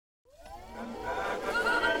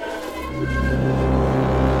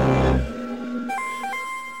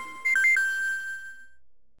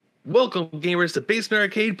Welcome, gamers, to Basement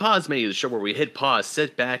Arcade Pause Menu, the show where we hit pause,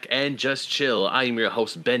 sit back, and just chill. I am your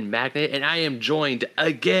host, Ben Magnet, and I am joined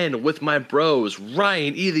again with my bros,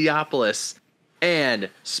 Ryan Eliopoulos and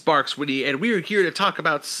Sparks Whitty, and we are here to talk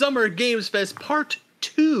about Summer Games Fest Part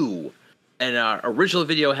 2. And our original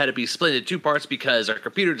video had to be split into two parts because our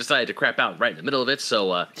computer decided to crap out right in the middle of it,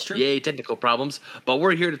 so yay, technical problems. But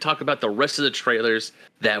we're here to talk about the rest of the trailers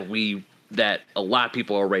that a lot of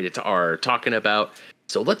people are talking about.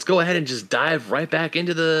 So let's go ahead and just dive right back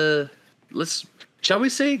into shall we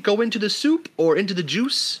say, go into the soup or into the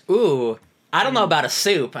juice? Ooh, I don't know about a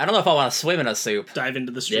soup. I don't know if I want to swim in a soup. Dive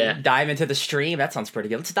into the stream. Yeah. Dive into the stream. That sounds pretty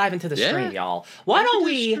good. Let's dive into the stream, y'all. Why don't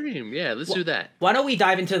we? Yeah, let's do that. Why don't we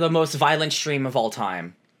dive into the most violent stream of all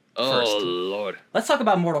time? Oh, First. Lord. Let's talk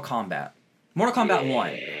about Mortal Kombat. Mortal Kombat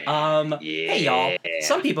 1. Hey, y'all.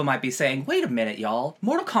 Some people might be saying, wait a minute, y'all.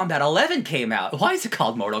 Mortal Kombat 11 came out. Why is it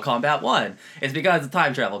called Mortal Kombat 1? It's because of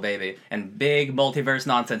time travel, baby. And big multiverse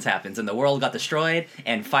nonsense happens, and the world got destroyed,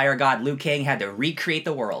 and Fire God Liu Kang had to recreate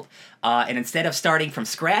the world. And instead of starting from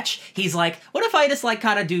scratch, he's like, what if I just,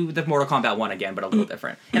 kind of do the Mortal Kombat 1 again, but a little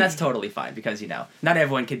different? And that's totally fine, because, not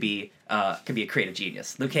everyone could be a creative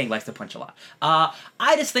genius. Liu Kang likes to punch a lot.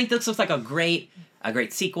 I just think this looks like a great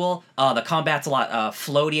sequel. The combat's a lot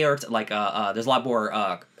floatier. There's a lot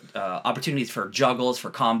more opportunities for juggles,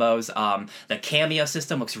 for combos. The cameo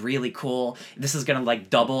system looks really cool. This is gonna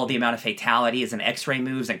double the amount of fatalities and X-ray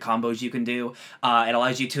moves and combos you can do. It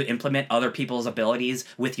allows you to implement other people's abilities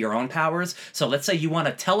with your own powers. So let's say you want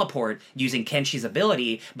to teleport using Kenshi's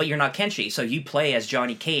ability, but you're not Kenshi. So you play as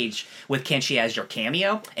Johnny Cage with Kenshi as your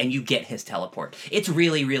cameo, and you get his teleport. It's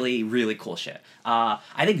really, really, really cool shit.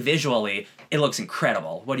 I think visually, it looks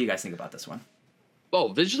incredible. What do you guys think about this one? Oh,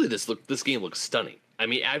 visually, this game looks stunning. I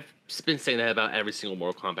mean, I've been saying that about every single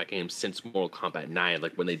Mortal Kombat game since Mortal Kombat 9,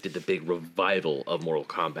 when they did the big revival of Mortal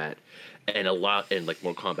Kombat, and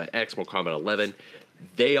Mortal Kombat X, Mortal Kombat 11,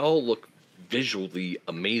 they all look visually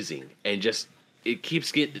amazing, and just it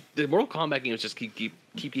keeps getting the Mortal Kombat games just keep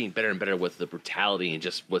getting better and better with the brutality and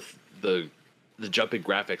just with the jumping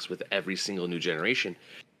graphics with every single new generation.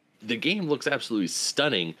 The game looks absolutely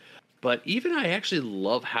stunning, but even I actually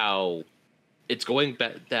love how it's going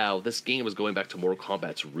back now. This game is going back to Mortal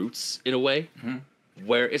Kombat's roots in a way,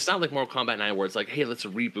 where it's not like Mortal Kombat 9, where it's like, hey, let's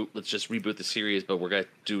just reboot the series, but we're gonna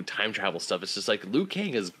do time travel stuff. It's just like Liu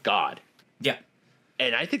Kang is God. Yeah.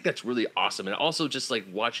 And I think that's really awesome. And also just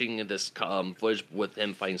watching this footage with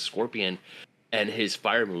him fighting Scorpion and his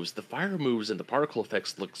fire moves. The fire moves and the particle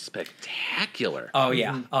effects look spectacular. Oh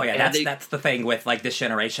yeah. That's the thing with this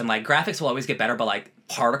generation. Graphics will always get better, but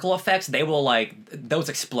particle effects, they will those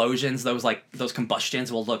explosions, those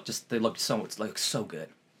combustions will look so good.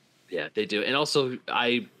 Yeah, they do. And also,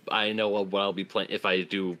 I know what I'll be playing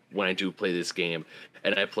when I do play this game,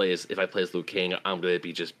 and if I play as Liu Kang, I'm gonna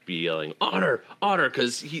be yelling honor,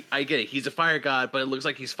 because I get it, he's a fire god, but it looks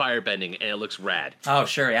like he's firebending, and it looks rad. Oh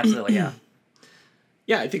sure, absolutely, yeah.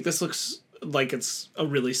 Yeah, I think this looks like it's a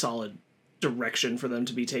really solid direction for them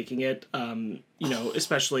to be taking it.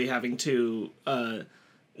 Especially having to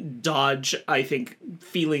dodge, I think,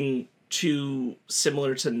 feeling too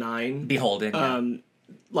similar to 9. Beholden.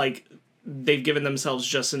 They've given themselves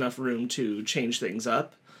just enough room to change things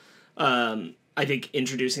up. I think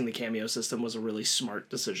introducing the cameo system was a really smart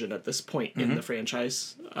decision at this point in the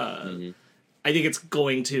franchise. I think it's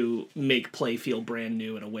going to make play feel brand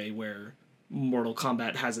new in a way where Mortal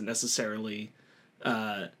Kombat hasn't necessarily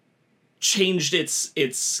changed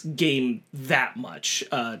its game that much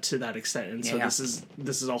to that extent, and so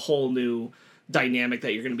this is a whole new dynamic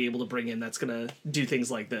that you're going to be able to bring in that's going to do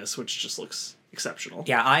things like this, which just looks exceptional.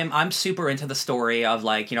 Yeah, I'm super into the story of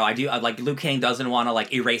Liu Kang doesn't want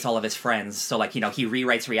to erase all of his friends, so he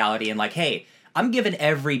rewrites reality and hey, I'm giving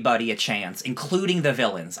everybody a chance, including the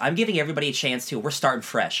villains. I'm giving everybody a chance too. We're starting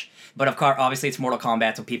fresh. But of course, obviously, it's Mortal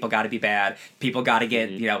Kombat, so people got to be bad. People got to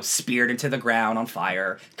get, speared into the ground on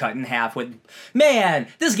fire, cut in half with... Man,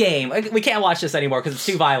 this game, we can't watch this anymore because it's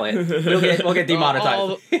too violent. We'll get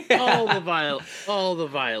demonetized. all the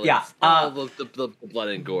violence. Yeah. All the blood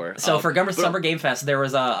and gore. So for Summer Game Fest, there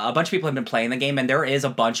was a bunch of people have been playing the game, and there is a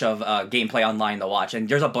bunch of gameplay online to watch, and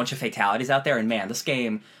there's a bunch of fatalities out there, and man, this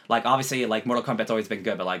game... obviously, Mortal Kombat's always been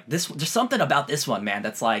good, but, there's something about this one, man,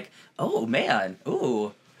 that's oh, man,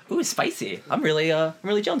 ooh, spicy. I'm really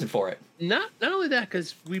jonesing for it. Not only that,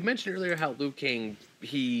 because we mentioned earlier how Liu Kang,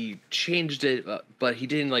 he changed it, but he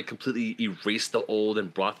didn't, completely erase the old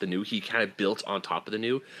and brought the new. He kind of built on top of the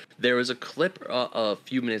new. There was a clip a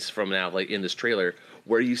few minutes from now, in this trailer,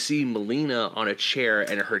 where you see Melina on a chair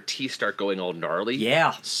and her teeth start going all gnarly.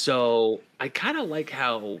 Yeah. So I kind of like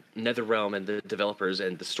how NetherRealm and the developers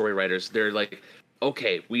and the story writers, they're like,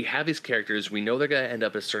 okay, we have these characters, we know they're going to end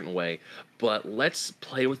up a certain way, but let's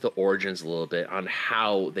play with the origins a little bit on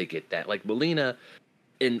how they get that. Like Melina,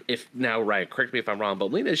 and if now Ryan, correct me if I'm wrong,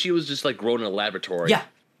 but Melina, she was just like grown in a laboratory. Yeah.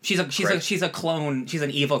 She's a clone. She's an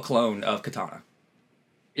evil clone of Katana.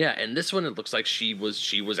 Yeah, and this one it looks like she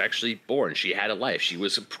was actually born. She had a life. She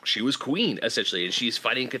was queen essentially, and she's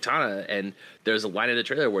fighting Katana. And there's a line in the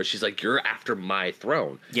trailer where she's like, "You're after my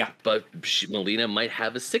throne." Yeah, but Melina might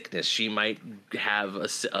have a sickness. She might have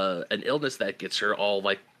an illness that gets her all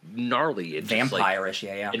like gnarly and vampire-ish.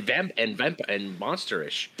 Yeah. And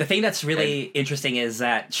monsterish. The thing that's really interesting is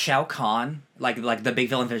that Shao Kahn, like the big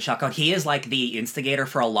villain for Shao Kahn, he is like the instigator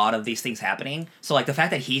for a lot of these things happening. So like the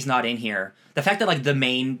fact that he's not in here, the fact that like the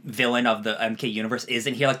main villain of the MK universe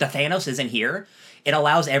isn't here, like the Thanos isn't here, it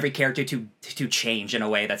allows every character to change in a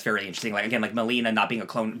way that's very interesting. Like again, like Melina not being a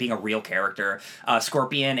clone, being a real character,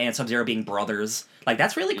 Scorpion and Sub-Zero being brothers. Like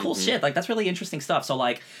that's really cool shit. Like that's really interesting stuff. So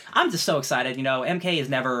like I'm just so excited. You know, MK has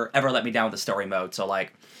never ever let me down with the story mode. So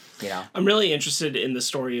like, you know, I'm really interested in the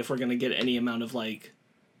story if we're gonna get any amount of like,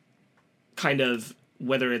 kind of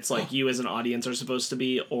whether it's like you as an audience are supposed to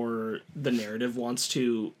be or the narrative wants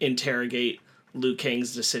to interrogate Liu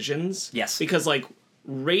Kang's decisions. Yes, because like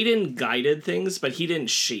Raiden guided things, but he didn't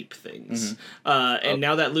shape things. And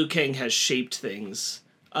now that Liu Kang has shaped things,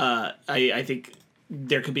 I think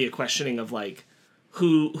there could be a questioning of like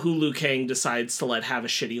who Liu Kang decides to let have a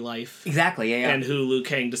shitty life. Exactly, yeah. And who Liu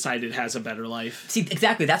Kang decided has a better life. See,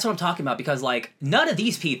 exactly, that's what I'm talking about, because like none of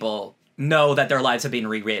these people know that their lives have been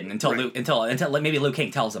rewritten until right. until maybe Liu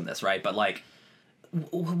Kang tells them this, right? But like,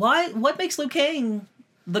 what makes Liu Kang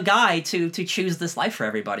the guy to choose this life for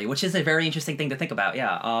everybody, which is a very interesting thing to think about.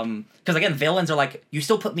 Yeah, because again, villains are like, you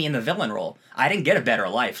still put me in the villain role. I didn't get a better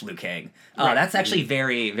life, Liu Kang. Right. That's actually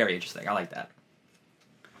very, very interesting. I like that.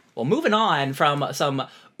 Well, moving on from some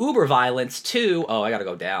uber violence to I gotta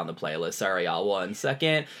go down the playlist. Sorry, y'all. 1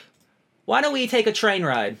 second. Why don't we take a train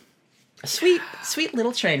ride? A sweet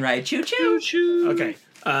little train ride. Choo choo. Okay.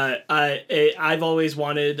 I've always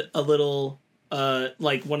wanted a little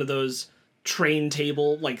like one of those train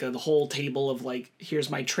table, like the whole table of like, here's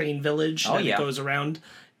my train village that goes around,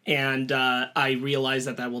 and I realize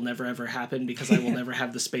that will never ever happen because I will never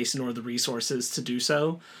have the space nor the resources to do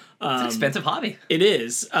so. It's an expensive hobby. It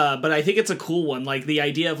is, but I think it's a cool one. Like the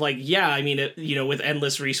idea of like, yeah, I mean, with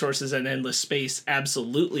endless resources and endless space,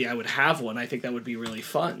 absolutely, I would have one. I think that would be really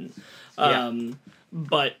fun.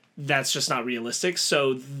 But that's just not realistic.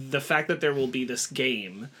 So the fact that there will be this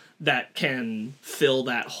game that can fill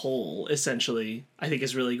that hole, essentially, I think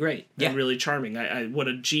is really great and really charming. What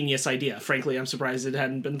a genius idea. Frankly, I'm surprised it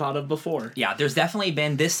hadn't been thought of before. Yeah, there's definitely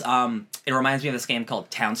been this, it reminds me of this game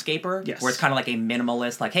called Townscaper, where it's kind of like a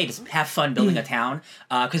minimalist, like, hey, just have fun building a town.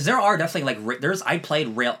 Because there are definitely, like, I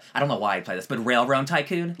don't know why I played this, but Railroad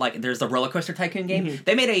Tycoon, like, there's the Roller Coaster Tycoon game.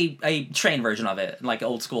 They made a train version of it, like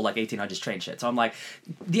old school, like 1800s train shit. So I'm like,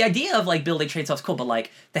 the idea of, like, building train stuff's cool, but,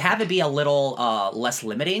 like, to have it be a little less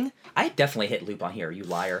limiting, I definitely hit loop on here, you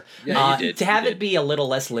liar. Yeah, you did. To have it be a little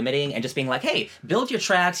less limiting and just being like, hey, build your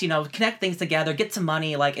tracks, connect things together, get some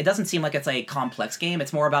money. Like, it doesn't seem like it's a complex game.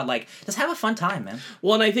 It's more about, like, just have a fun time, man.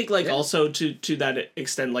 Well, and I think, like, also to that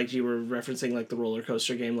extent, like you were referencing, like, the roller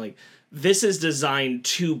coaster game, like, this is designed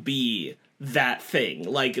to be that thing.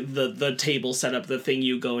 Like, the table setup, the thing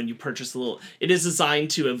you go and you purchase it is designed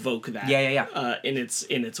to evoke that. Yeah. In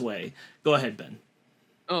its way. Go ahead, Ben.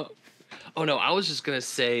 Oh no, I was just gonna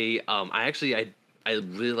say, I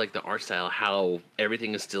really like the art style, how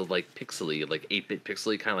everything is still like pixely, like 8-bit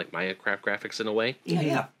pixely, kind of like Minecraft graphics in a way.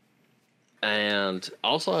 Yeah. And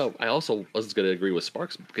also, I also was gonna agree with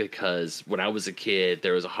Sparks because when I was a kid,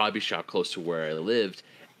 there was a hobby shop close to where I lived,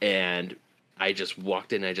 and I just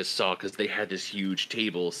walked in and I just saw, because they had this huge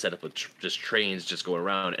table set up with just trains just going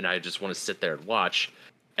around, and I just want to sit there and watch.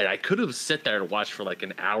 And I could have sat there and watched for like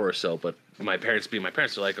an hour or so, but my parents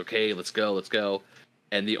were like, okay, let's go.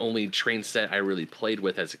 And the only train set I really played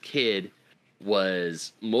with as a kid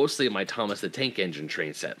was mostly my Thomas the Tank Engine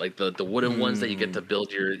train set, like the wooden ones that you get to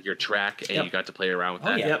build your track, and you got to play around with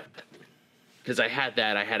that. Yep. Because I had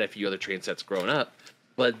a few other train sets growing up.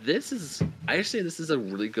 But I say this is a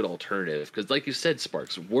really good alternative, because like you said,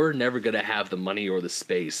 Sparks, we're never going to have the money or the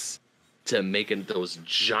space to making those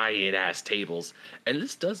giant ass tables, and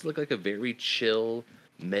this does look like a very chill,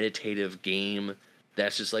 meditative game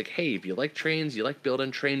that's just like, hey, if you like trains, you like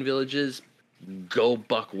building train villages, go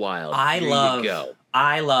buck wild. I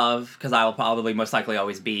I love, because I will probably most likely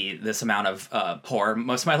always be this amount of poor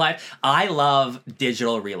most of my life, I love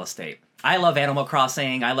digital real estate. I love Animal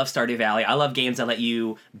Crossing. I love Stardew Valley. I love games that let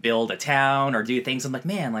you build a town or do things. I'm like,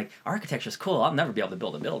 man, like architecture's cool. I'll never be able to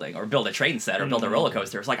build a building or build a train set or build a roller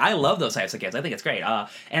coaster. It's like I love those types of games. I think it's great.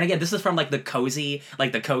 And again, this is from like the cozy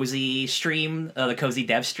stream, the cozy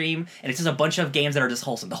dev stream, and it's just a bunch of games that are just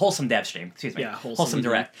wholesome. The wholesome dev stream. Excuse me. Yeah, wholesome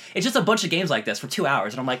direct. It's just a bunch of games like this for 2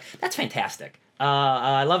 hours, and I'm like, that's fantastic.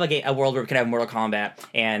 I love a world where we can have Mortal Kombat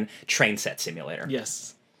and Train Set Simulator.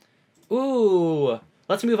 Yes. Ooh.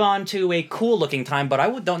 Let's move on to a cool-looking time, but I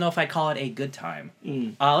don't know if I'd call it a good time.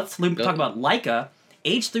 Let's talk about Laika,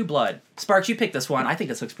 Age Through Blood. Sparks, you picked this one. I think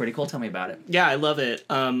this looks pretty cool. Tell me about it. Yeah, I love it.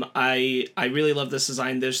 I really love this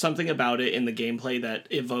design. There's something about it in the gameplay that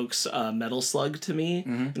evokes Metal Slug to me,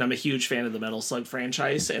 and I'm a huge fan of the Metal Slug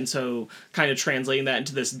franchise, and so kind of translating that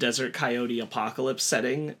into this desert coyote apocalypse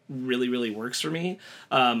setting really, really works for me.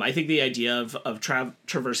 I think the idea of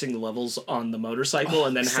traversing the levels on the motorcycle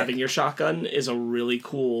and then sick. having your shotgun is a really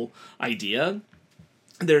cool idea.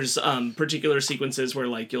 There's particular sequences where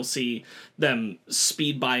like you'll see them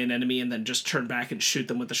speed by an enemy and then just turn back and shoot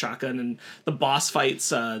them with the shotgun. And the boss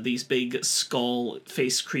fights, these big skull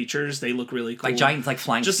face creatures, they look really cool. Like giant, like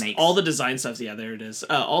flying just snakes. all the design stuff. Yeah, there it is.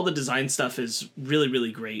 All the design stuff is really,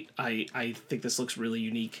 really great. I think this looks really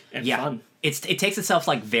unique and fun. It takes itself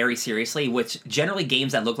like very seriously, which generally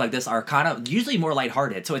games that look like this are kind of usually more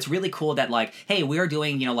lighthearted. So it's really cool that like, hey, we are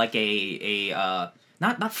doing like a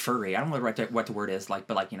not furry. I don't know what the word is like,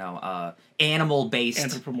 but like animal based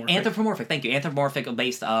anthropomorphic. Thank you, anthropomorphic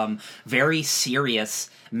based very serious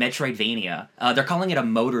Metroidvania. They're calling it a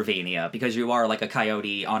Motorvania because you are like a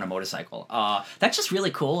coyote on a motorcycle. That's just really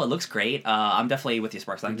cool. It looks great. I'm definitely with you,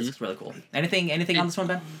 Sparks. I think this is really cool. Anything on this one,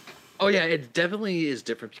 Ben? Oh yeah, it definitely is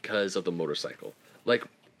different because of the motorcycle. Like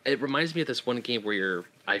it reminds me of this one game where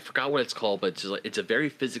I forgot what it's called, but it's a very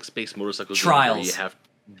physics-based motorcycle Trials. game where you have.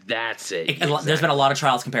 That's it. Exactly. There's been a lot of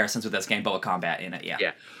Trials comparisons with this game, but with combat in it.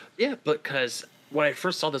 Yeah, but because when I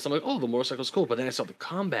first saw this, I'm like, oh, the motorcycle's cool. But then I saw the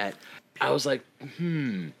combat, I was like,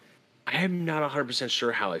 I'm not 100%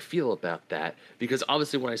 sure how I feel about that because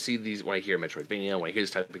obviously when I hear Metroidvania, when I hear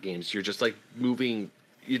this type of games, you're just like moving.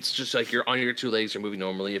 It's just like you're on your two legs, you're moving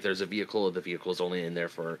normally. If there's a vehicle, the vehicle is only in there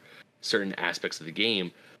for certain aspects of the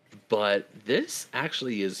game. But this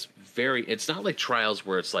actually is it's not like Trials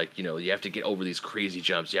where it's like, you have to get over these crazy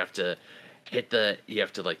jumps. You have to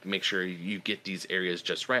like make sure you get these areas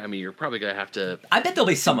just right. I mean, you're probably going to have to. I bet there'll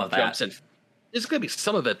be some of that. And there's going to be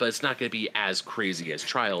some of it, but it's not going to be as crazy as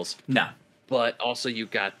Trials. No. But also you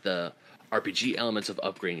got the RPG elements of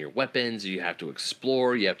upgrading your weapons. You have to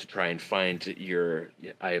explore. You have to try and find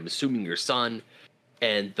I am assuming your son.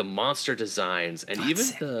 And the monster designs and even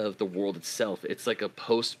the world itself, it's like a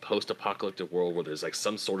post-apocalyptic world where there's like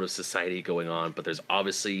some sort of society going on, but there's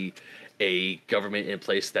obviously a government in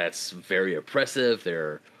place that's very oppressive.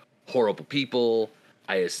 They're horrible people.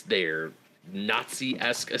 They're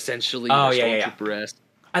Nazi-esque essentially. Oh yeah.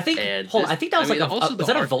 I think. I think that was was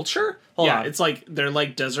that a vulture? It's like they're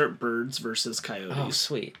like desert birds versus coyotes. Oh,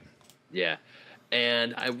 sweet. Yeah.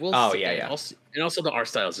 And I will say, also the art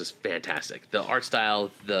style is just fantastic. The art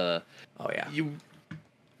style, and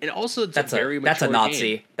also it's that's a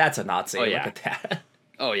Nazi. Game. That's a Nazi. Oh, yeah. Look at that.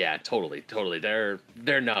 Oh yeah, totally.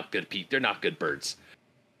 They're not good They're not good birds.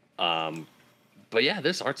 But yeah,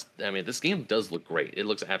 this game does look great. It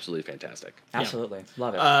looks absolutely fantastic. Absolutely.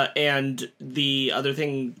 Love it. And the other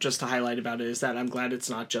thing just to highlight about it is that I'm glad it's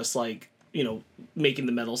not just like, making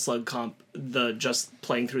the Metal Slug comp, just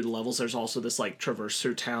playing through the levels. There's also this like traverse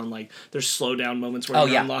through town, like there's slow down moments where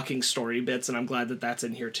you're unlocking story bits, and I'm glad that that's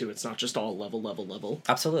in here too. It's not just all level.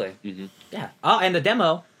 Absolutely. Mm-hmm. Yeah. Oh, and the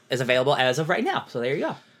demo is available as of right now. So there you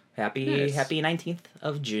go. Happy 19th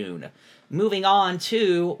of June. Moving on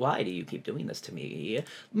to... Why do you keep doing this to me?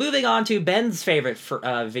 Moving on to Ben's favorite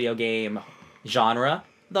video game genre,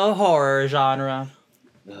 the horror genre.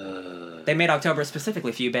 They made October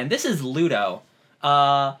specifically for you, Ben. This is Ludo.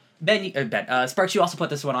 Ben, Sparks, you also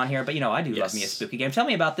put this one on here, but I do love me a spooky game. Tell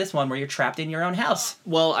me about this one where you're trapped in your own house.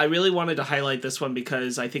 Well, I really wanted to highlight this one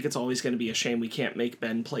because I think it's always going to be a shame we can't make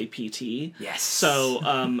Ben play PT. Yes. So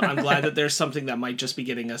I'm glad that there's something that might just be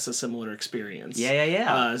getting us a similar experience.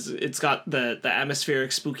 Yeah. It's got the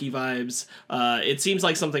atmospheric spooky vibes. It seems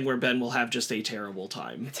like something where Ben will have just a terrible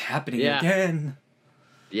time. It's happening again.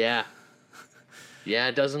 Yeah.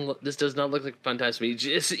 Yeah, this does not look like fun times to me.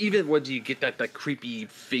 Just even when you get that creepy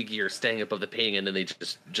figure standing above the painting, and then they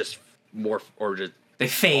just morph or just they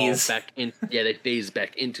phase back in. Yeah, they phase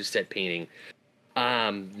back into said painting.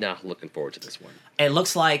 Not looking forward to this one. It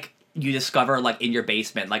looks like you discover like in your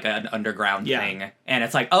basement like an underground Yeah. thing, and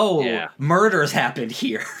it's like, oh, Yeah. murders happened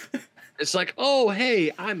here. It's like, oh,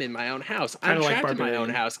 hey, I'm in my own house. I'm Kinda like trapped in my own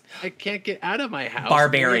Barbarian. house. I can't get out of my house.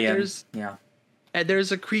 Barbarian. Yeah. And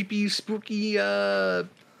there's a creepy, spooky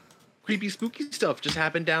stuff just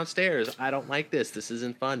happened downstairs. I don't like this. This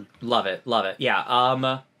isn't fun. Love it. Yeah.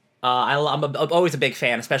 Always a big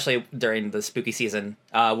fan, especially during the spooky season,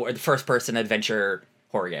 the first-person adventure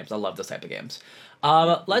horror games. I love those type of games.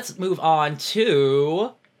 Let's move on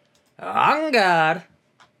to... Oh, God.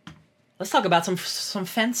 Let's talk about some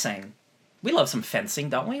fencing. We love some fencing,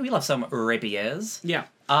 don't we? We love some rapiers. Yeah.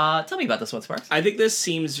 Tell me about this one, Sparks. I think this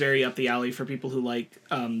seems very up the alley for people who like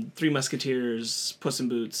Three Musketeers, Puss in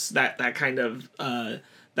Boots, that kind of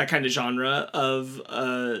genre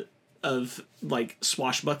of like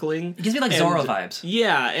swashbuckling. It gives me like Zorro vibes.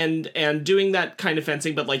 Yeah, and doing that kind of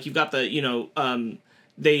fencing, but like you've got the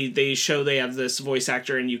they show they have this voice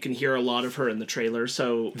actor and you can hear a lot of her in the trailer,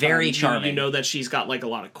 so Very charming. You know that she's got like a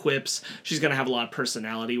lot of quips. She's gonna have a lot of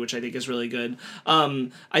personality, which I think is really good.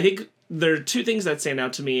 I think there are two things that stand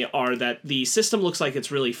out to me are that the system looks like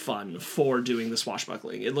it's really fun for doing the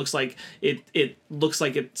swashbuckling. It looks like it looks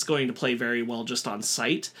like it's going to play very well just on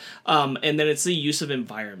sight. And then it's the use of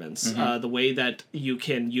environments, the way that you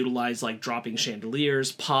can utilize like dropping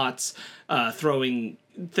chandeliers, pots, throwing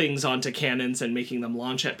things onto cannons and making them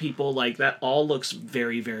launch at people. Like that all looks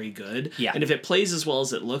very, very good. Yeah. And if it plays as well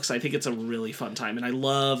as it looks, I think it's a really fun time. And I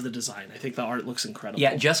love the design. I think the art looks incredible.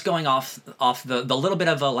 Yeah, just going off the little bit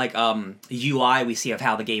of a like UI we see of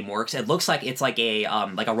how the game works, it looks like it's like a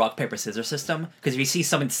rock paper scissors system. Because if you see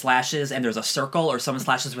someone slashes and there's a circle, or someone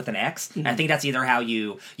slashes with an X, and I think that's either how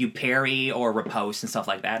you parry or riposte and stuff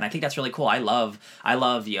like that. And I think that's really cool. I love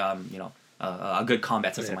a good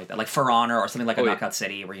combat system like that, like For Honor or something like a Knockout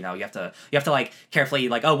City, where you have to like carefully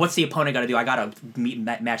like, oh, what's the opponent got to do? I gotta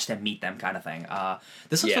match them, meet them, kind of thing.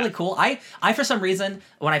 This looks really cool. I for some reason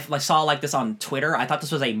when I saw like this on Twitter, I thought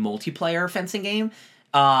this was a multiplayer fencing game.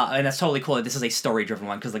 And that's totally cool that this is a story-driven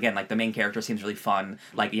one, because again, like the main character seems really fun,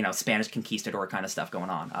 like Spanish conquistador kind of stuff going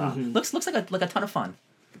on. Looks like a ton of fun.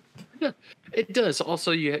 Yeah, it does.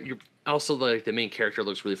 Also, you're also like the main character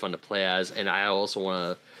looks really fun to play as, and I also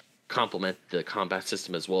want to complement the combat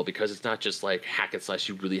system as well, because it's not just like hack and slash.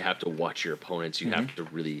 You really have to watch your opponents. You have to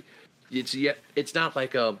really. It's not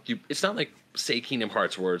like it's not like say Kingdom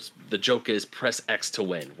Hearts, where the joke is press X to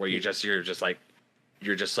win, where you're just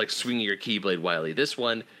like swinging your keyblade wildly. This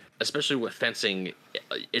one, especially with fencing,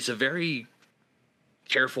 it's a very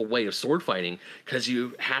careful way of sword fighting, because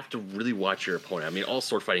you have to really watch your opponent. I mean, all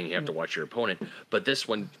sword fighting you have to watch your opponent, but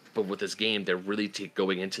with this game, they're really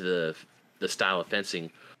going into the style of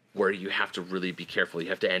fencing where you have to really be careful. You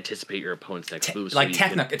have to anticipate your opponent's next move.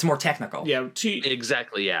 It's more technical. Yeah.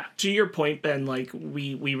 Exactly. Yeah. To your point, Ben, like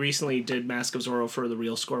we recently did Mask of Zorro for the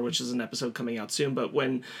Real Score, which is an episode coming out soon. But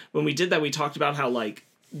when we did that, we talked about how like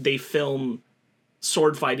they film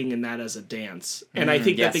sword fighting in that as a dance, and I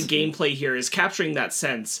think that the gameplay here is capturing that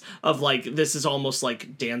sense of like this is almost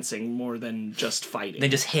like dancing more than just fighting. They're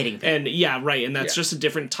just hitting people. And yeah, right, and that's just a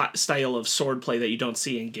different style of sword play that you don't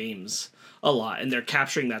see in games a lot, and they're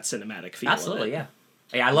capturing that cinematic feel. Absolutely, yeah.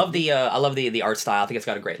 Yeah, I love the art style. I think it's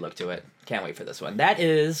got a great look to it. Can't wait for this one. That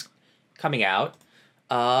is coming out.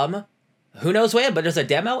 Who knows when, but there's a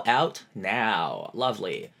demo out now.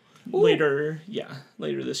 Lovely. Later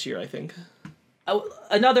this year, I think.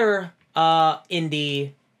 Another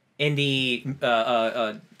indie.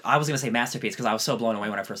 I was gonna say masterpiece because I was so blown away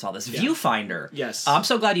when I first saw this. Yeah. Viewfinder. Yes. I'm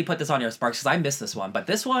so glad you put this on your Sparks, because I missed this one. But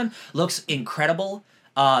this one looks incredible.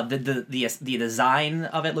 The design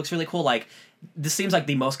of it looks really cool. Like, this seems like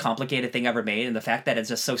the most complicated thing ever made, and the fact that it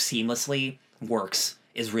just so seamlessly works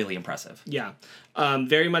is really impressive. Yeah.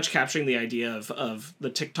 Very much capturing the idea of the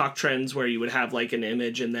TikTok trends, where you would have like an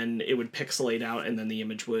image and then it would pixelate out and then the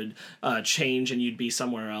image would change and you'd be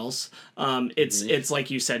somewhere else. It's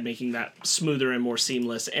like you said, making that smoother and more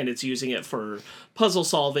seamless, and it's using it for puzzle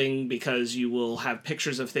solving, because you will have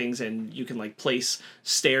pictures of things and you can like place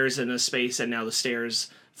stairs in a space, and now the stairs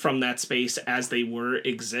from that space as they were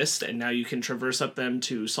exist, and now you can traverse up them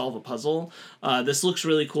to solve a puzzle. This looks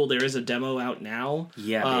really cool. There is a demo out now.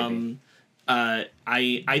 Yeah, baby.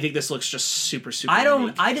 I think this looks just super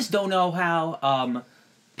unique. I just don't know how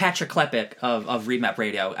Patrick Klepek of Remap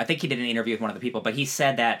Radio, I think he did an interview with one of the people, but he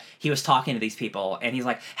said that he was talking to these people and he's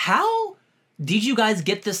like, how did you guys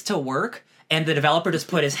get this to work? and the developer just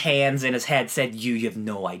put his hands in his head, said, you have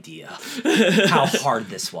no idea how hard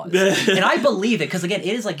this was. And I believe it, because again,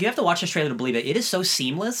 it is like, you have to watch this trailer to believe it. It is so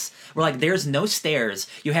seamless, where like there's no stairs.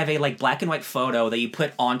 You have a like black and white photo that you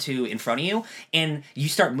put onto in front of you, and you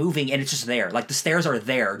start moving, and it's just there. Like the stairs are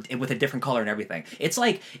there with a different color and everything. It's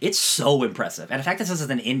like, it's so impressive. And the fact that this is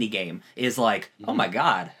an indie game is like, oh my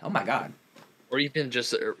god. Or even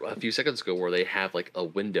just a few seconds ago where they have like a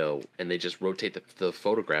window and they just rotate the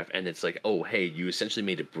photograph and it's like, oh, hey, you essentially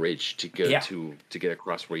made a bridge to go to get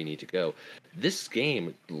across where you need to go. This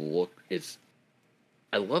game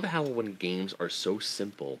I love how when games are so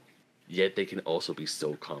simple, yet they can also be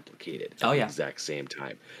so complicated at the exact same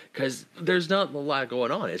time. Because there's not a lot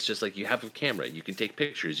going on. It's just like you have a camera, you can take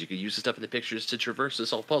pictures, you can use the stuff in the pictures to traverse to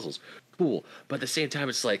solve puzzles. Cool. But at the same time,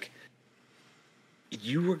 it's like,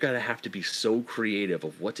 you are going to have to be so creative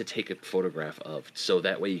of what to take a photograph of so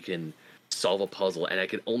that way you can solve a puzzle. And I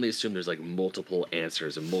can only assume there's like multiple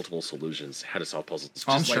answers and multiple solutions how to solve puzzles.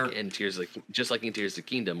 Like in Tears of the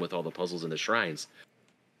Kingdom with all the puzzles and the shrines.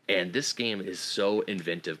 And this game is so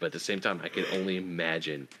inventive, but at the same time, I can only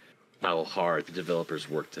imagine how hard the developers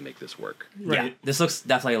work to make this work. Right. Yeah, this looks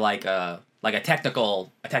definitely like a technical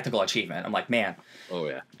achievement. I'm like, man. Oh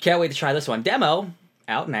yeah. Can't wait to try this one. Demo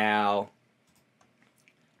out now.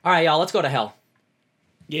 All right, y'all, let's go to hell.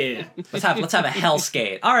 Yeah. Let's have a hell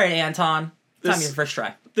skate. All right, Anton. Time your first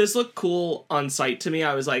try. This looked cool on sight to me.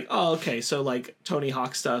 I was like, oh, okay, so like Tony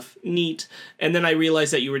Hawk stuff, neat. And then I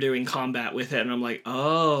realized that you were doing combat with it, and I'm like,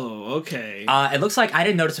 oh, okay. It looks like, I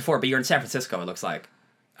didn't notice before, but you're in San Francisco, it looks like.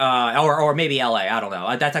 Or maybe LA, I don't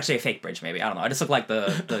know. That's actually a fake bridge, maybe. I don't know. I just look like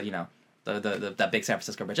the you know, that big San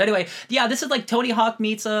Francisco bridge. Anyway, yeah, this is like Tony Hawk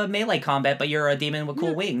meets melee combat, but you're a demon with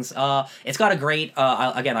cool wings. It's got a great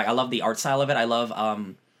again, like I love the art style of it. I love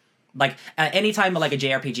like anytime like a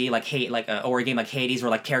JRPG or a game like Hades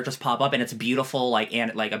where like characters pop up and it's beautiful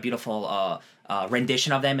and like a beautiful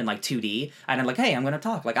rendition of them in like 2D, and I'm like, hey, I'm gonna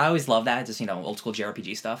talk. Like I always love that, just old school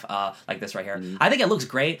JRPG stuff like this right here. Mm-hmm. I think it looks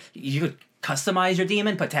great. You could customize your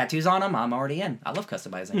demon, put tattoos on them. I'm already in. I love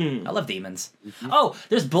customizing. I love demons. Mm-hmm. Oh,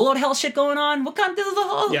 there's bullet hell shit going on. What kind? This is a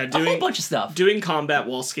whole bunch of stuff. Doing combat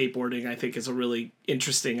while skateboarding, I think, is a really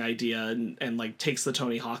interesting idea, and like takes the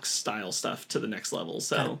Tony Hawk style stuff to the next level.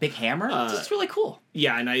 So got a big hammer. It's really cool.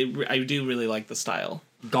 Yeah, and I do really like the style.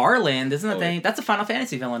 Garland, isn't that thing? That's a Final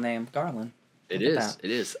Fantasy villain name. Garland. It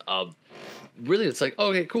is. Really, it's like,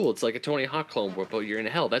 okay, cool. It's like a Tony Hawk clone, but you're in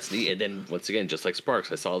hell. That's neat. And then, once again, just like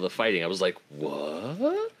Sparks, I saw the fighting. I was like, what?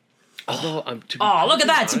 Look at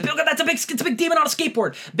that! It's a big demon on a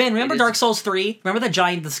skateboard. Ben, remember Dark Souls 3? Remember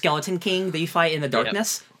the Skeleton King that you fight in the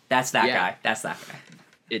darkness? Yep. That's that guy. That's that guy.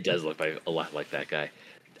 It does look a lot like that guy.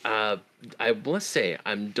 I must say,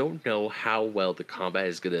 I don't know how well the combat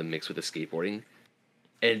is going to mix with the skateboarding.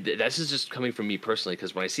 And this is just coming from me personally,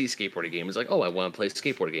 because when I see a skateboarding game, it's like, oh, I want to play a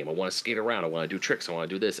skateboarding game. I want to skate around. I want to do tricks. I want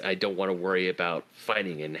to do this. I don't want to worry about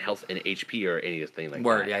fighting and health and HP or anything like that.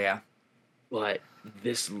 Word, yeah. But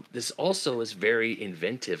this also is very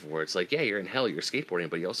inventive, where it's like, yeah, you're in hell, you're skateboarding,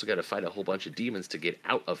 but you also got to fight a whole bunch of demons to get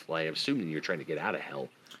out of. I'm assuming you're trying to get out of hell.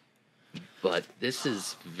 But this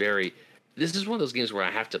is one of those games where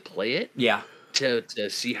I have to play it. Yeah. To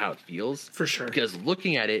see how it feels, for sure. Because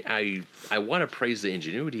looking at it, I want to praise the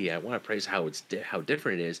ingenuity. I want to praise how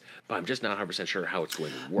different it is, but I'm just not 100% sure how it's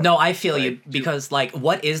going to work. No, I feel you, because like,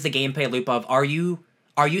 what is the gameplay loop of? Are you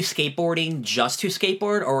skateboarding just to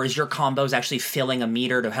skateboard, or is your combos actually filling a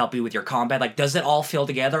meter to help you with your combat? Like, does it all fill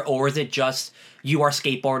together, or is it just you are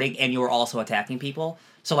skateboarding and you are also attacking people?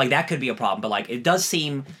 So like that could be a problem, but like it does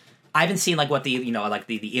seem. I haven't seen like what the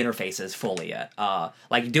the interface is fully yet.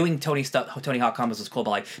 Like doing Tony Hawk combos was cool,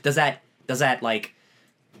 but like does that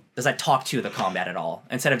talk to the combat at all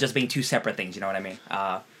instead of just being two separate things? You know what I mean?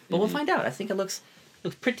 But we'll find out. I think it looks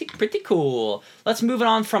pretty cool. Let's move it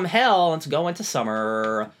on from hell. Let's go into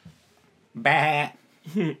summer. Bah.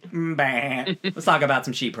 Bah. Let's talk about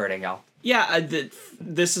some sheep herding, y'all. Yeah,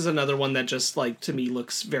 this is another one that just like to me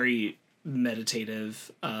looks very meditative.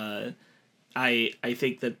 I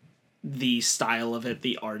think that the style of it,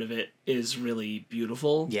 the art of it is really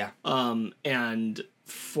beautiful. Yeah. And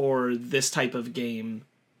for this type of game,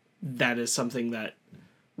 that is something that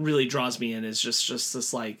really draws me in, is just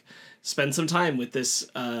this like spend some time with this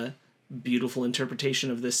beautiful interpretation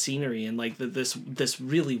of this scenery and like this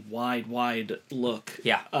really wide look.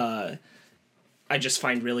 Yeah. I just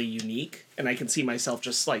find really unique, and I can see myself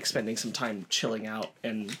just like spending some time chilling out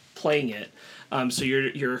and playing it. So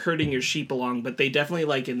you're herding your sheep along, but they definitely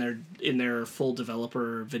like in their full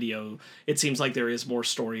developer video, it seems like there is more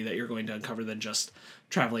story that you're going to uncover than just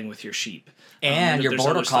traveling with your sheep. And your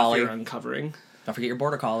border collie you're uncovering. Don't forget your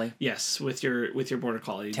border collie. Yes, with your border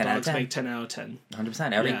collie. 10 out of Dogs 10. make 10 out of 10.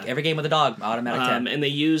 100%. Yeah. Every game with a dog, automatic 10. And they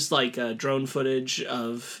used like drone footage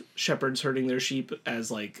of shepherds herding their sheep as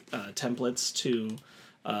like templates to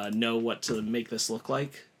know what to make this look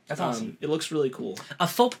like. That's awesome. It looks really cool. A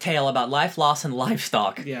folk tale about life, loss, and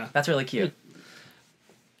livestock. Yeah. That's really cute.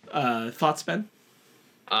 Thoughts, Ben?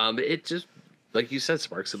 It just, like you said,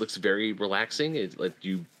 Sparks, it looks very relaxing. It's like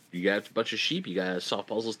you got a bunch of sheep, you got to solve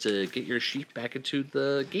puzzles to get your sheep back into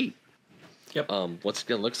the gate. Yep. What's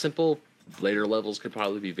gonna look simple, later levels could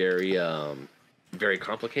probably be very very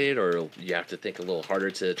complicated, or you have to think a little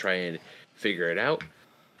harder to try and figure it out.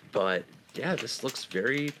 But yeah, this looks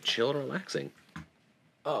very chill and relaxing.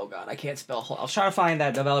 Oh god, I can't spell. I was trying to find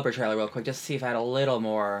that developer trailer real quick just to see if I had a little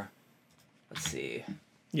more. Let's see.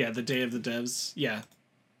 Yeah, the Day of the Devs. Yeah.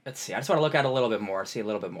 Let's see. I just want to look at it a little bit more, see a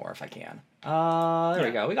little bit more if I can. There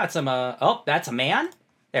we go. We got some. Oh, that's a man.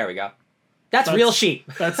 There we go. That's real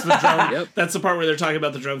sheep. That's the drone. Yep. That's the part where they're talking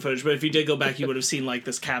about the drone footage. But if you did go back, you would have seen like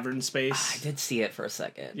this cavern space. I did see it for a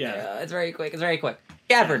second. Yeah. It's very quick. It's very quick.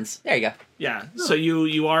 Caverns. There you go. Yeah. So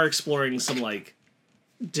you are exploring some like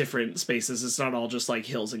different spaces. It's not all just like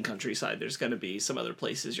hills and countryside. There's going to be some other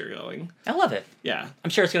places you're going. I love it. Yeah. I'm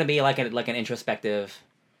sure it's gonna be like an introspective,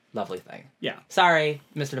 lovely thing. Yeah. Sorry,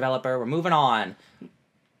 Mr. Developer. We're moving on.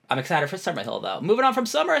 I'm excited for Summerhill though. Moving on from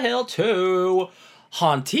Summerhill to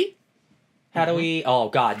Haunty. How do we? Oh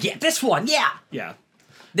God, yeah, this one, yeah. Yeah.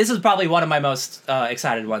 This is probably one of my most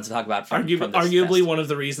excited ones to talk about. From this arguably fest. one of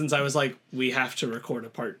the reasons I was like, we have to record a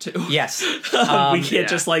part 2. Yes, we can't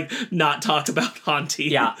just like not talk about Haunty.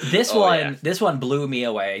 yeah. This one blew me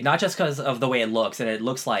away. Not just because of the way it looks, and it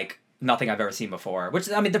looks like nothing I've ever seen before.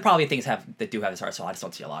 Which, I mean, there probably things that do have this art, so I just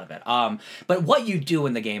don't see a lot of it. But what you do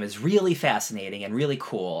in the game is really fascinating and really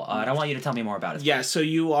cool. And I want you to tell me more about it. Yeah, so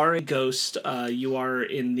you are a ghost. You are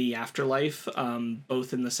in the afterlife,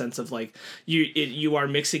 both in the sense of like you are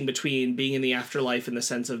mixing between being in the afterlife in the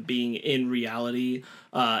sense of being in reality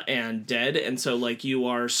and dead, and so like you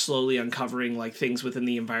are slowly uncovering like things within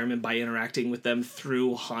the environment by interacting with them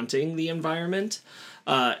through haunting the environment,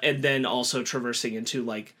 and then also traversing into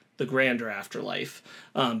like the grander afterlife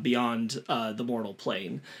beyond the mortal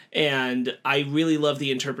plane. And I really love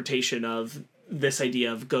the interpretation of this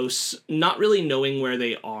idea of ghosts not really knowing where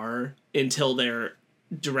they are until they're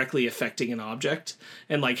directly affecting an object,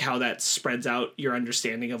 and like how that spreads out your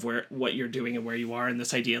understanding of what you're doing and where you are, and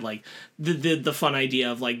this idea like the fun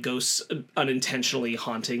idea of like ghosts unintentionally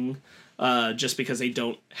haunting just because they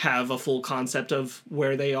don't have a full concept of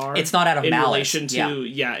where they are. It's not out of in malice. relation to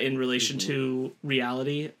in relation to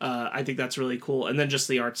reality. I think that's really cool, and then just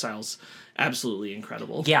the art style's absolutely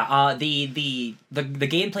incredible. Yeah. The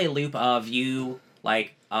gameplay loop of you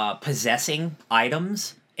like possessing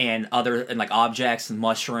items and like objects and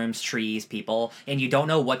mushrooms, trees, people, and you don't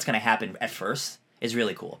know what's gonna happen at first is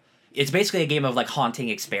really cool. It's basically a game of like haunting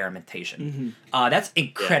experimentation. That's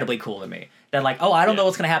incredibly cool to me. That like, oh, I don't know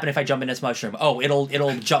what's gonna happen if I jump in this mushroom. Oh, it'll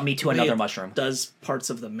jump me to another mushroom. Does parts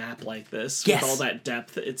of the map like this Yes. with all that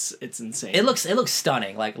depth? It's insane. It looks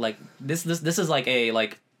stunning. Like this is like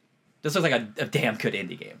this looks like a damn good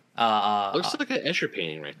indie game. Looks like an Escher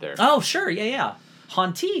painting right there. Oh sure, yeah.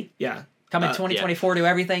 Haunty. Yeah. Coming 2024 to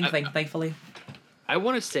everything, thankfully. I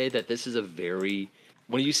want to say that this is a very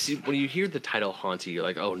when you hear the title Haunty, you're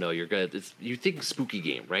like, oh no, you're good. You think spooky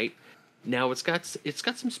game, right? Now it's got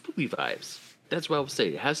some spooky vibes. That's what I would say.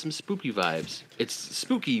 It has some spooky vibes. It's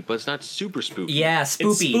spooky, but it's not super spooky. Yeah,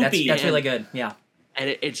 spoopy. That's really good. Yeah.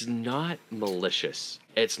 And it's not malicious.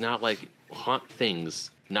 It's not like haunt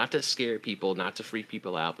things, not to scare people, not to freak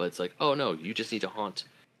people out, but it's like, oh no, you just need to haunt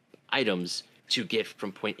items to get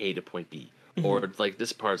from point A to point B. Or like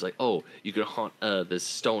this part is like, oh, you can haunt this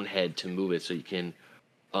stone head to move it so you can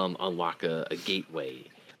unlock a gateway.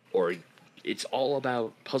 Or it's all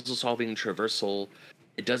about puzzle solving, traversal.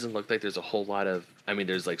 It doesn't look like there's a whole lot of, I mean,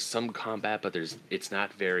 there's like some combat, but it's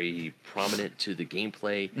not very prominent to the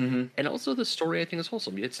gameplay. And also the story I think is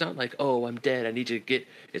wholesome. It's not like, oh, I'm dead, I need to get,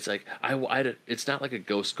 it's like, it's not like a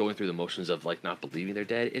ghost going through the motions of like not believing they're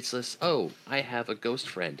dead. It's just, oh, I have a ghost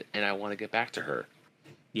friend and I want to get back to her.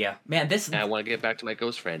 Yeah. Man, And I want to get back to my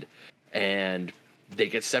ghost friend. And they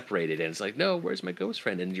get separated and it's like, no, where's my ghost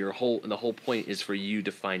friend? And the whole point is for you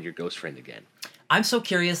to find your ghost friend again. I'm so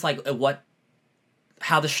curious, like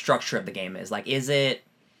how the structure of the game is. Like, is it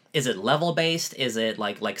level based? Is it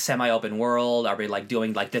like semi open world? Are we like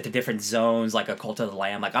doing like the different zones, like a Cult of the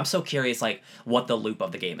Lamb? Like, I'm so curious, like what the loop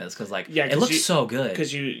of the game is, because like it looks so good.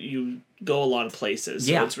 Because you go a lot of places.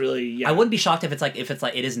 So yeah, it's really I wouldn't be shocked if it's like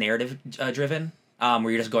it is narrative driven.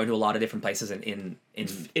 Where you're just going to a lot of different places in it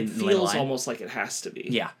feels almost like it has to be.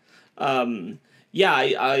 Yeah. Yeah,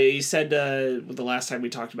 I said the last time we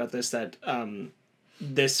talked about this that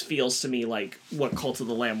this feels to me like what Cult of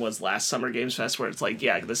the Lamb was last Summer Games Fest, where it's like,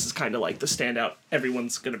 yeah, this is kind of like the standout.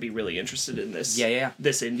 Everyone's going to be really interested in this. Yeah.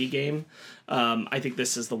 This indie game. I think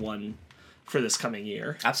this is the one for this coming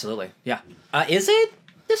year. Absolutely. Yeah. Is it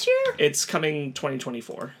this year? It's coming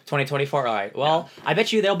 2024. 2024. All right. Well, I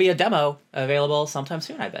bet you there'll be a demo available sometime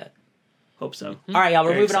soon. I bet. Hope so. All right, y'all. We're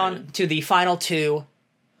Very moving excited. on to the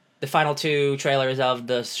final two trailers of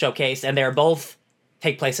the showcase, and they're both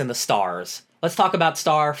take place in the stars. Let's talk about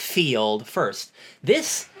Starfield first.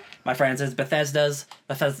 This, my friends, is Bethesda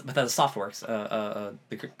Softworks,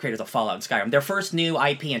 the creators of Fallout and Skyrim. Their first new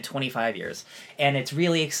IP in 25 years, and it's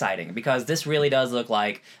really exciting because this really does look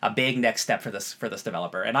like a big next step for this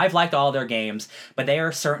developer. And I've liked all their games, but they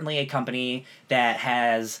are certainly a company that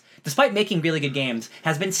has, despite making really good games,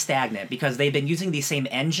 has been stagnant because they've been using the same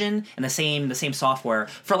engine and the same software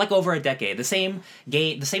for like over a decade. The same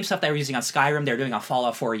stuff they were using on Skyrim, they're doing on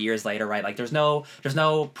Fallout 4 years later, right? Like there's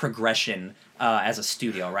no progression as a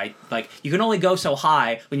studio, right? Like you can only go so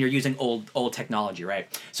high when you're using old technology,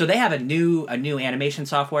 right? So they have a new animation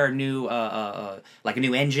software, a new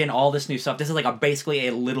engine, all this new stuff. This is like basically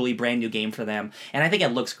a literally brand new game for them, and I think it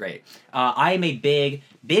looks great. I am a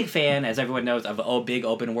big fan, as everyone knows, of big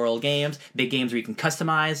open world games, big games where you can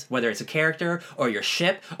customize, whether it's a character or your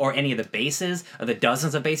ship or any of the bases, or the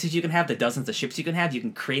dozens of bases you can have, the dozens of ships you can have. You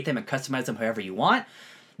can create them and customize them however you want.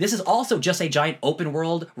 This is also just a giant open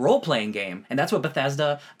world role-playing game, and that's what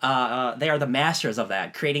Bethesda, they are the masters of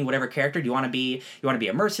that, creating whatever character. Do you want to be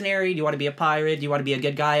a mercenary? Do you want to be a pirate? Do you want to be a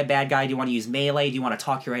good guy, a bad guy? Do you want to use melee? Do you want to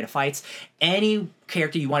talk your way to fights? Any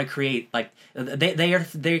character you want to create, like,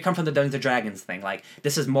 they come from the Dungeons & Dragons thing. Like,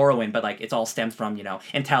 this is Morrowind, but, like, it's all stemmed from,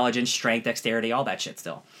 intelligence, strength, dexterity, all that shit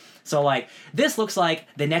still. So, like, this looks like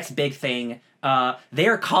the next big thing.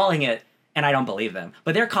 They're calling it, and I don't believe them,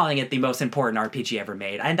 but they're calling it the most important RPG ever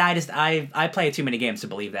made. And I play too many games to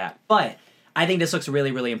believe that. But I think this looks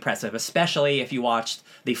really, really impressive, especially if you watched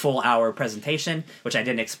the full hour presentation, which I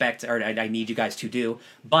didn't expect, or I need you guys to do.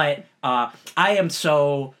 But I am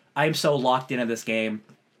so locked into this game.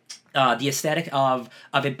 The aesthetic of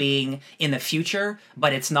it being in the future,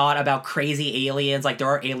 but it's not about crazy aliens. Like, there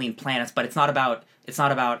are alien planets, but it's not about it's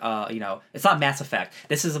not Mass Effect.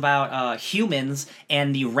 This is about humans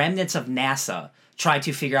and the remnants of NASA trying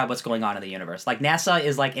to figure out what's going on in the universe. Like, NASA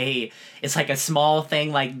is like a small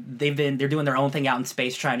thing. Like, they're doing their own thing out in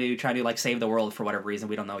space, trying to like save the world for whatever reason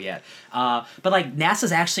we don't know yet. But like,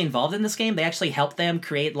 NASA's actually involved in this game. They actually help them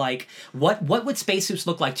create like what would spacesuits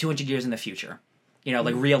look like 200 years in the future.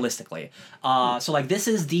 Like realistically. So like, this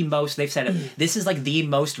is the most, they've said it, this is like the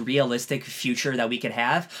most realistic future that we could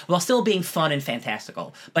have while still being fun and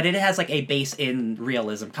fantastical. But it has like a base in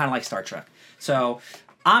realism, kind of like Star Trek. So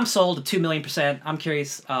I'm sold 2,000,000%. I'm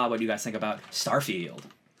curious what you guys think about Starfield.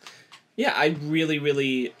 Yeah, I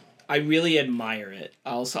really admire it.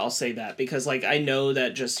 I'll say that because like, I know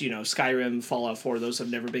that just, Skyrim, Fallout 4, those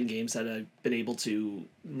have never been games that I've been able to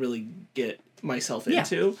really get myself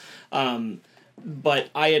into. But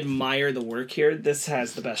I admire the work here. This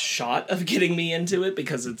has the best shot of getting me into it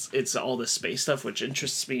because it's all the space stuff, which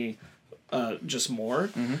interests me just more.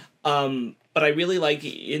 Mm-hmm. But I really like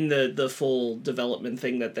in the full development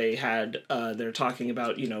thing that they had, they're talking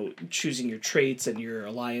about, choosing your traits and your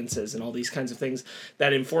alliances and all these kinds of things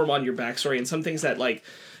that inform on your backstory, and some things that like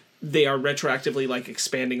they are retroactively like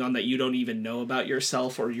expanding on that you don't even know about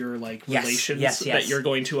yourself or your like relations that you're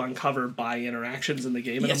going to uncover by interactions in the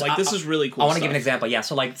game. And I'm like, this is really cool. I want to give an example. Yeah.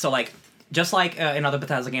 So like just like in other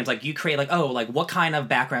Bethesda games, like you create like, what kind of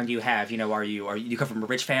background do you have? Are you come from a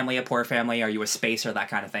rich family, a poor family? Are you a spacer? That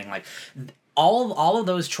kind of thing. Like, all of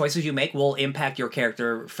those choices you make will impact your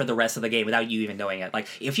character for the rest of the game without you even knowing it. Like,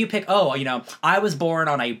 if you pick, I was born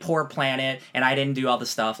on a poor planet and I didn't do all this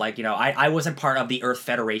stuff, like, I wasn't part of the Earth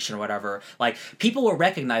Federation or whatever, like, people will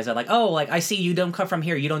recognize that, like, I see you don't come from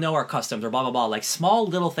here, you don't know our customs, or blah, blah, blah. Like, small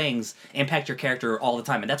little things impact your character all the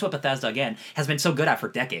time, and that's what Bethesda, again, has been so good at for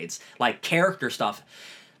decades. Like, character stuff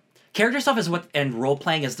is and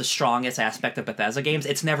role-playing is the strongest aspect of Bethesda games.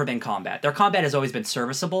 It's never been combat. Their combat has always been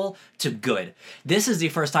serviceable to good. This is the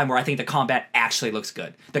first time where I think the combat actually looks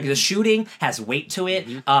good. The shooting has weight to it.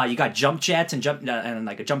 Mm-hmm. You got jump jets and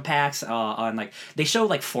jump packs. On like, they show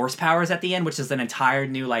like force powers at the end, which is an entire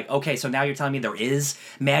new like, okay, so now you're telling me there is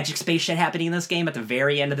magic space shit happening in this game at the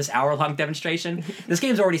very end of this hour-long demonstration. This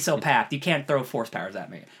game's already so packed, you can't throw force powers at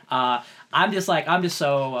me. I'm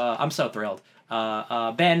so thrilled.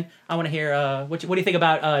 Ben, I want to hear what do you think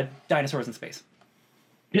about dinosaurs in space?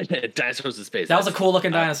 Dinosaurs in space. That was a cool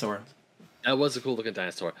looking dinosaur. That was a cool looking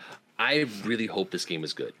dinosaur. I really hope this game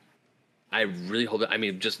is good. I really hope that, I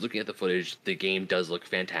mean, just looking at the footage, the game does look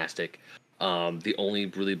fantastic. The only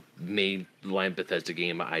really mainline Bethesda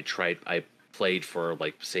game I played for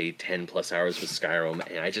like say 10 plus hours with Skyrim,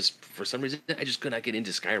 and I just for some reason I just could not get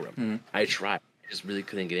into Skyrim. I tried, I just really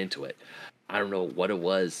couldn't get into it. I don't know what it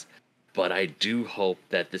was, but I do hope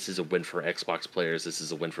that this is a win for Xbox players. This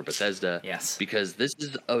is a win for Bethesda. Yes. Because this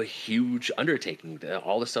is a huge undertaking.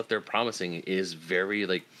 All the stuff they're promising is very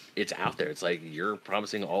like it's out there. It's like you're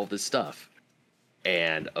promising all this stuff.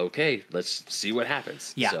 And okay, let's see what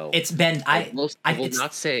happens. Yeah, so it's been I will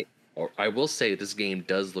not say, or I will say this game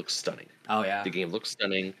does look stunning. Oh yeah, the game looks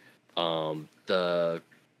stunning. The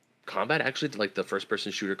combat actually, like the first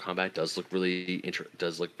person shooter combat, does look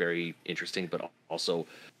does look very interesting. But also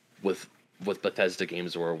with Bethesda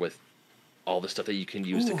games or with all the stuff that you can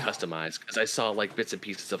use to customize, because I saw like bits and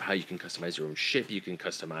pieces of how you can customize your own ship. You can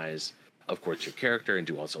customize, of course, your character and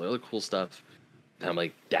do all some other cool stuff. And I'm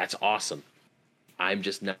like, that's awesome. I'm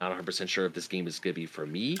just not 100% sure if this game is going to be for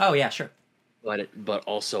me. Oh, yeah, sure. But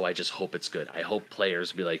also, I just hope it's good. I hope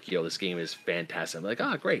players be like, yo, this game is fantastic. I'm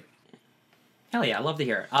like, great. Hell yeah, I love to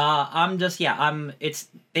hear it.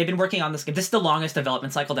 They've been working on this game. This is the longest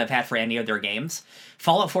development cycle they've had for any of their games.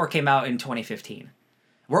 Fallout 4 came out in 2015.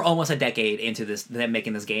 We're almost a decade into them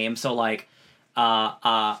making this game, so like,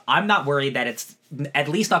 I'm not worried that it's at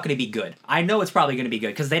least not going to be good. I know it's probably going to be good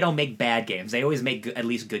because they don't make bad games. They always make at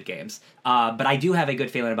least good games. But I do have a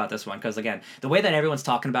good feeling about this one because, again, the way that everyone's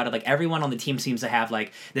talking about it, like everyone on the team seems to have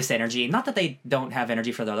like this energy. Not that they don't have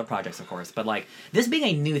energy for the other projects, of course, but like this being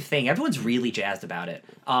a new thing, everyone's really jazzed about it.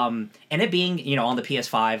 And it being, on the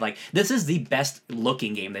PS5, like this is the best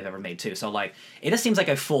looking game they've ever made too. So like it just seems like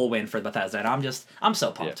a full win for Bethesda, and I'm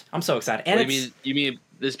so pumped. Yeah. I'm so excited. And you mean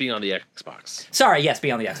this being on the Xbox? Sorry, yes,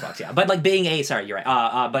 being on the Xbox, yeah. But like being you're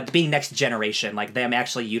right. But being next generation, like them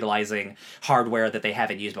actually utilizing hardware that they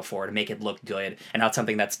haven't used before to make it look good, and not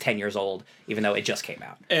something that's 10 years old, even though it just came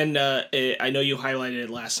out. And I know you highlighted it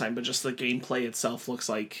last time, but just the gameplay itself looks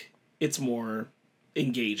like it's more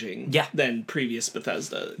engaging than previous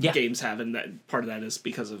Bethesda games have, and that part of that is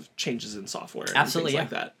because of changes in software and absolutely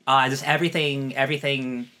things like that. Just everything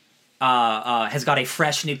has got a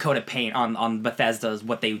fresh new coat of paint on Bethesda's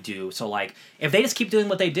what they do. So like if they just keep doing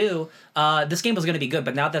what they do, this game was going to be good.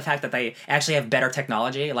 But now the fact that they actually have better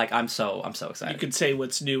technology, like I'm so excited. You could say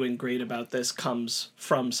what's new and great about this comes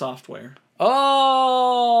from software.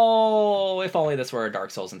 Oh, if only this were a Dark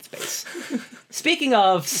Souls in space. Speaking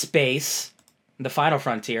of space, the final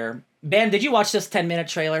frontier. Ben, did you watch this 10-minute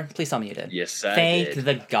trailer? Please tell me you did. Yes, I did. Thank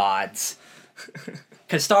the gods.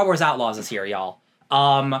 Because Star Wars Outlaws is here, y'all.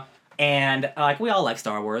 And like we all like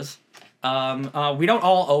Star Wars. We don't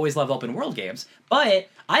all always love open world games, but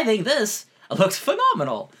I think this looks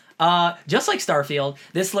phenomenal. Just like Starfield,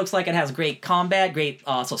 this looks like it has great combat, great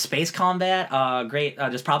space combat, great.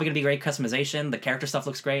 There's probably gonna be great customization. The character stuff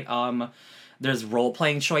looks great. There's role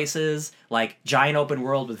playing choices, like giant open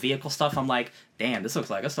world with vehicle stuff. I'm like, damn, this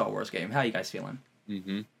looks like a Star Wars game. How are you guys feeling?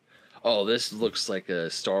 Mm-hmm. Oh, this looks like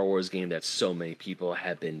a Star Wars game that so many people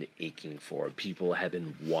have been aching for. People have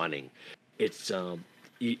been wanting. It's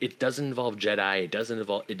it doesn't involve Jedi.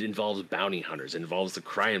 It involves bounty hunters. It involves the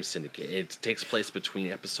crime syndicate. It takes place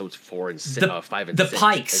between episodes 5 and 6. The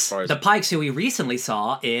Pikes. The Pikes who we recently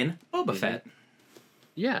saw in Boba Fett.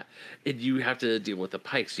 Yeah, you have to deal with the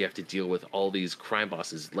Pikes. You have to deal with all these crime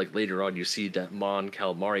bosses. Like later on, you see that Mon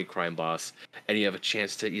Calamari crime boss, and you have a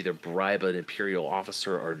chance to either bribe an Imperial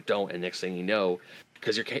officer or don't. And next thing you know,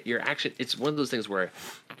 because your action, it's one of those things where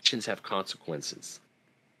actions have consequences.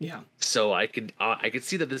 Yeah. So I could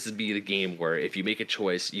see that this would be the game where if you make a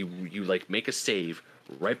choice, you like make a save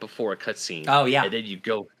right before a cutscene. Oh yeah. And then you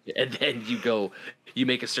go. You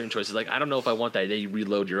make a certain choice. It's like, I don't know if I want that. And then you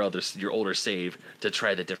reload your older save to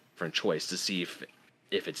try the different choice to see if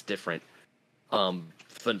it's different. Like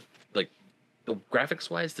the graphics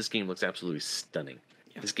wise, this game looks absolutely stunning.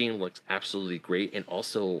 Yeah. This game looks absolutely great. And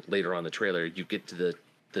also later on in the trailer, you get to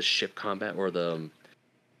the ship combat or the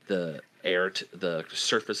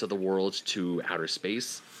surface of the world to outer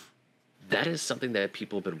space. That is something that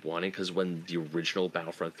people have been wanting, because when the original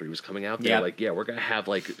Battlefront 3 was coming out, they're like, we're going to have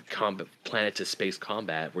like planet to space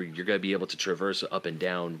combat where you're going to be able to traverse up and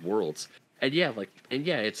down worlds. And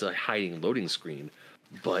it's a hiding loading screen,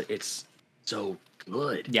 but it's so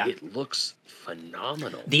good. Yeah. It looks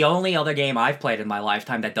phenomenal. The only other game I've played in my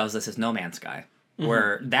lifetime that does this is No Man's Sky.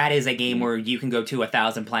 Where that is a game where you can go to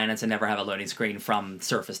 1,000 planets and never have a loading screen from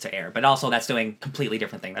surface to air. But also that's doing completely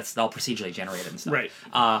different thing. That's all procedurally generated and stuff. Right.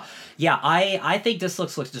 I think this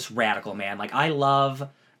looks just radical, man. Like I love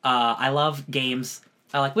games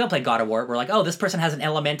Like, we all play God of War. We're like, oh, this person has an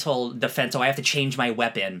elemental defense, so I have to change my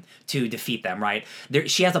weapon to defeat them, right?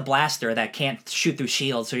 She has a blaster that can't shoot through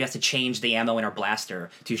shields, so she has to change the ammo in her blaster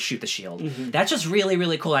to shoot the shield. That's just really,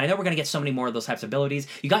 really cool. And I know we're going to get so many more of those types of abilities.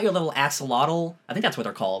 You got your little axolotl, I think that's what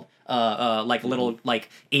they're called, like little like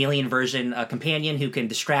alien version companion who can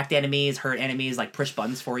distract enemies, hurt enemies, like push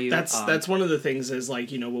buttons for you. That's one of the things is like,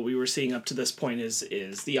 what we were seeing up to this point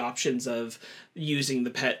is the options of using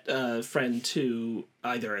the pet friend to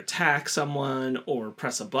either attack someone or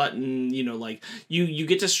press a button. Like you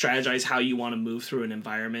get to strategize how you want to move through an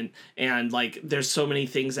environment, and like there's so many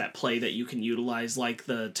things at play that you can utilize, like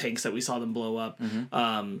the tanks that we saw them blow up.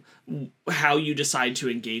 How you decide to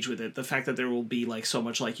engage with it, the fact that there will be like so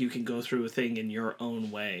much, like you can go through a thing in your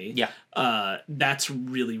own way. That's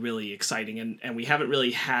really, really exciting, and we haven't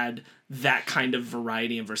really had that kind of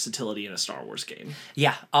variety and versatility in a Star Wars game.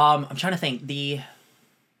 I'm trying to think.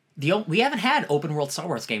 We haven't had open world Star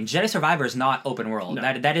Wars game. Jedi Survivor is not open world.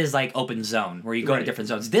 No. That is like open zone where you go to different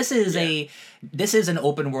zones. This is an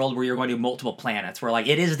open world where you're going to multiple planets, where like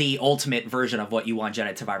it is the ultimate version of what you want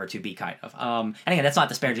Jedi Survivor to be, kind of. And again, that's not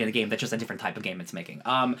disparaging the game. That's just a different type of game it's making.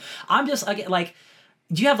 I'm just like.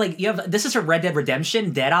 Do you have this is for Red Dead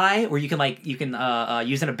Redemption, Deadeye, where you can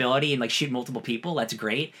use an ability and like shoot multiple people. That's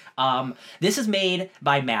great. This is made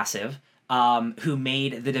by Massive, who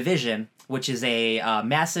made The Division, which is a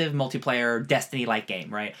massive multiplayer Destiny-like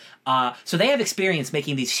game, right? So they have experience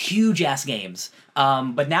making these huge-ass games.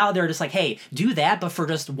 But now they're just like, hey, do that, but for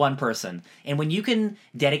just one person. And when you can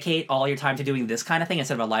dedicate all your time to doing this kind of thing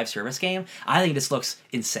instead of a live service game, I think this looks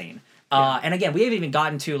insane. And again, we haven't even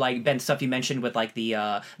gotten to like Ben stuff you mentioned with like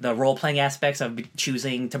the role playing aspects of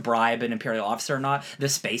choosing to bribe an Imperial officer or not. The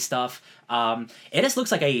space stuff. It just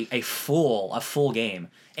looks like a full game,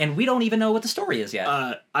 and we don't even know what the story is yet.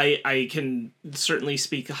 I can certainly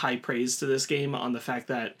speak high praise to this game on the fact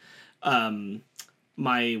that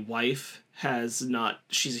my wife has not.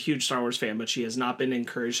 She's a huge Star Wars fan, but she has not been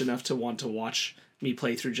encouraged enough to want to watch me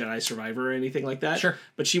play through Jedi Survivor or anything like that. Sure.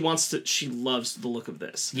 But she loves the look of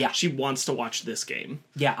this. Yeah. She wants to watch this game.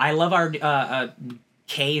 Yeah, I love our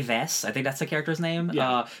Kay Vess. I think that's the character's name.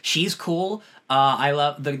 Yeah. She's cool. I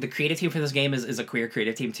love the creative team for this game is a queer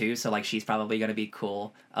creative team too, so like she's probably gonna be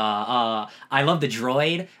cool. I love the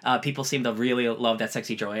droid. People seem to really love that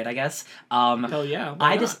sexy droid, I guess. Hell yeah.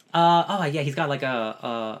 Why not? He's got like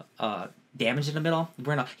a damage in the middle.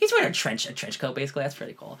 He's wearing a trench coat basically. That's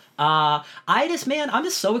pretty cool. I'm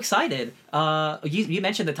just so excited. You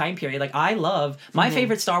mentioned the time period. Like I love my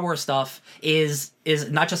favorite Star Wars stuff is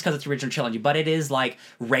not just because it's original trilogy, but it is like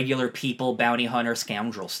regular people, bounty hunter,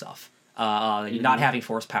 scoundrel stuff. Not having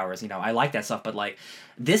force powers. I like that stuff, but like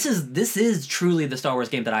this is truly the Star Wars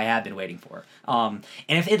game that I have been waiting for. And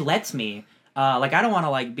if it lets me. I don't want to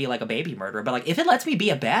like be like a baby murderer, but like if it lets me be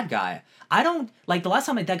a bad guy, I don't like the last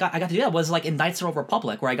time I got to do that was like in Knights of the Old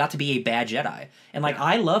Republic, where I got to be a bad Jedi, and like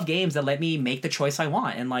I love games that let me make the choice I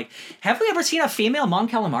want. And like, have we ever seen a female Mon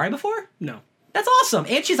Calamari before? No. That's awesome,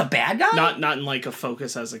 and she's a bad guy. Not in like a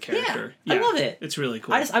focus as a character. Yeah, I love it. It's really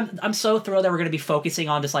cool. I'm so thrilled that we're going to be focusing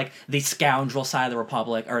on just like the scoundrel side of the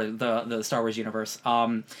Republic or the Star Wars universe.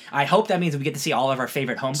 I hope that means we get to see all of our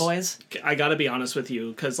favorite homeboys. I got to be honest with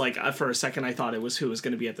you, because like for a second I thought it was who was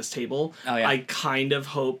going to be at this table. Oh yeah. I kind of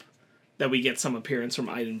hope that we get some appearance from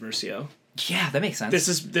Iden Versio. Yeah, that makes sense.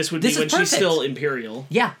 This would be when she's still Imperial.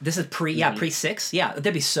 Yeah, this is pre 6. Yeah,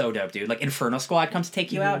 that'd be so dope, dude. Like Inferno Squad comes to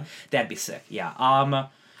take you out. That'd be sick. Yeah.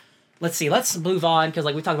 Let's see. Let's move on because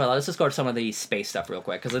like we talked about. Let's just go to some of the space stuff real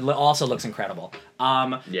quick because it also looks incredible.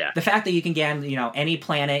 The fact that you can get any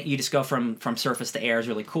planet, you just go from surface to air is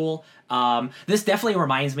really cool. This definitely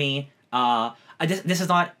reminds me. This is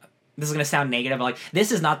not. This is going to sound negative, but like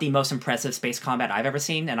this is not the most impressive space combat I've ever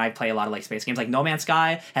seen, and I play a lot of like space games. Like No Man's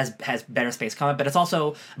Sky has better space combat, but it's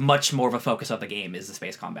also much more of a focus of the game is the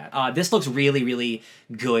space combat. This looks really, really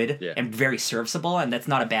good and very serviceable, and that's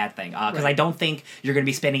not a bad thing because I don't think you're going to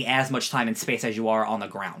be spending as much time in space as you are on the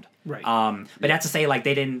ground. Right. But that's to say, like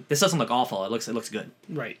this doesn't look awful. It looks good.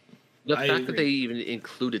 Right. The fact that they even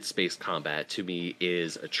included space combat to me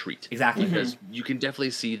is a treat. Exactly. Because you can definitely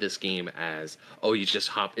see this game as, you just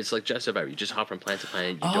hop. It's like Jedi Survivor. You just hop from planet to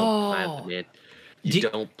planet. You don't pilot the man. You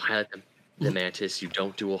don't pilot the mantis. You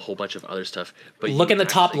don't do a whole bunch of other stuff. But look in the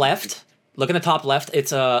top left. Look in the top left. It's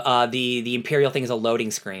the Imperial thing is a loading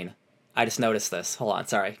screen. I just noticed this. Hold on.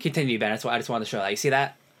 Sorry. Continue, Ben. I just wanted to show that. You see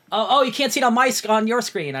that? Oh, you can't see it on your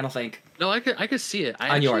screen, I don't think. No, I could see it.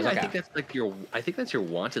 On yours, I okay. think that's like I think that's your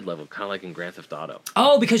wanted level, kind of like in Grand Theft Auto.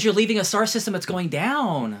 Oh, because you're leaving a star system that's going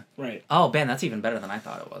down. Right. Oh, Ben, that's even better than I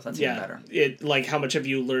thought it was. That's even Yeah. better. It like how much have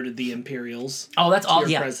you alerted the Imperials? Oh, that's all. your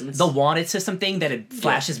Yeah, presence. the wanted system thing that it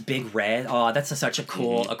flashes big red. Oh, that's such a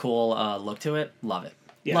cool, look to it. Love it.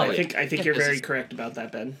 Yeah, Love I it. think Yeah, you're this very is- correct about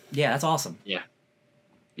that, Ben. Yeah, that's awesome.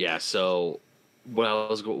 Yeah. So what I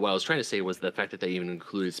was trying to say was the fact that they even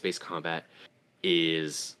included space combat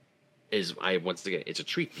is once again it's a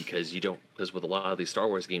treat because because with a lot of these Star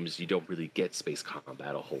Wars games you don't really get space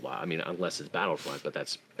combat a whole lot. I mean, unless it's Battlefront, but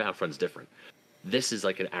Battlefront's different. This is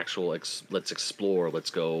like an actual let's explore, let's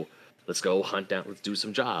go hunt down, let's do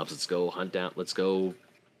some jobs,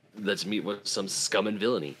 let's meet with some scum and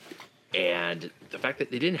villainy. And the fact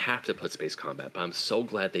that they didn't have to put space combat, but I'm so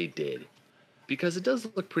glad they did because it does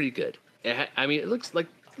look pretty good. I mean, it looks like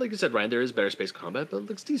you said, Ryan, there is better space combat, but it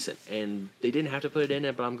looks decent. And they didn't have to put it in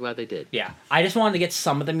it, but I'm glad they did. Yeah, I just wanted to get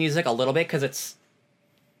some of the music a little bit because it's.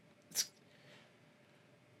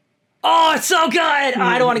 Oh, it's so good!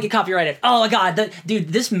 I don't want to get copyrighted. Oh my god, dude,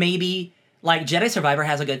 this may be like Jedi Survivor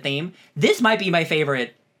has a good theme. This might be my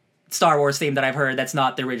favorite Star Wars theme that I've heard. That's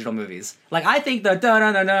not the original movies. Like I think the dun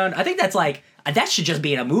dun dun dun. I think that's like that should just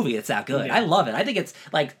be in a movie. It's that good. Yeah. I love it. I think it's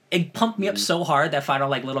like it pumped me up so hard that final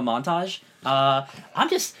like little montage. I'm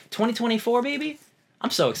just 2024 baby. I'm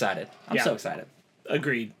so excited. I'm Yeah. so excited.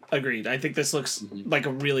 Agreed. I think this looks like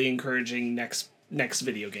a really encouraging next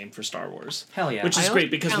video game for Star Wars. Hell yeah. Which is I great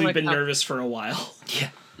also because kinda we've like been how- nervous for a while. Yeah.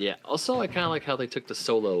 Yeah. Also, I kind of like how they took the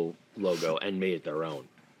Solo logo and made it their own.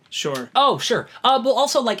 Sure. Oh, sure. But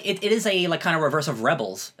also, like, it is a, like, kind of reverse of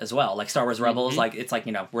Rebels as well. Like, Star Wars Rebels, like, it's like,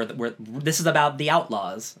 you know, this is about the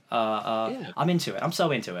Outlaws. Yeah. I'm into it. I'm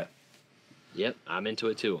so into it. Yep, I'm into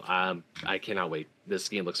it too. I cannot wait. This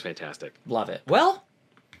game looks fantastic. Love it. Well,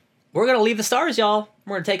 we're going to leave the stars, y'all.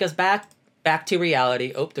 We're going to take us back to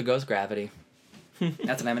reality. Oh, there goes gravity.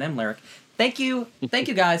 That's an Eminem lyric. Thank you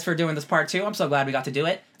guys for doing this part 2. I'm so glad we got to do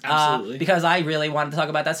it. Absolutely. Because I really wanted to talk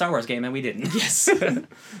about that Star Wars game, and we didn't. Yes.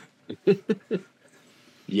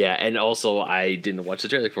 Yeah, and also I didn't watch the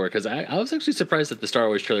trailer for it because I was actually surprised that the Star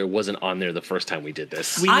Wars trailer wasn't on there the first time we did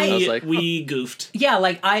this. I was like, we goofed. Yeah,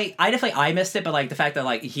 like I definitely I missed it, but like the fact that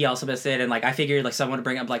like he also missed it, and like I figured like someone would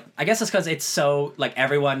bring up like I guess it's because it's so like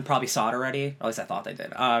everyone probably saw it already. Or at least I thought they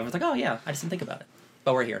did. I was like, oh yeah, I just didn't think about it,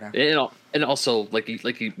 but we're here now. And also,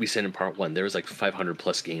 we said in part 1, there was like 500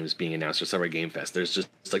 plus games being announced for Summer Game Fest. There's just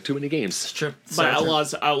like too many It's games. true. But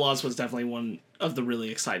Outlaws was definitely one of the really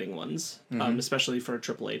exciting ones, especially for a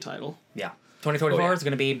AAA title. Yeah, 2024 Oh, yeah. is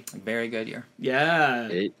going to be a very good year. Yeah,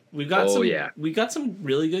 we got some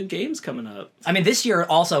really good games coming up. I mean, this year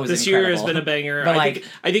also is This year has incredible. been a banger. But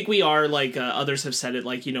I think we are like others have said it.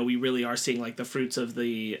 Like we really are seeing like the fruits of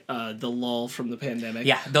the lull from the pandemic.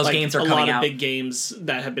 Yeah, those Like, games are a coming lot out. of big games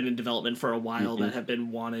that have been in development for a while that have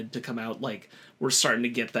been wanted to come out. Like we're starting to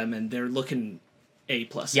get them, and they're looking A+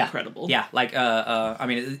 incredible. Yeah, like I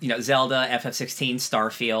mean, you know, Zelda, FF16,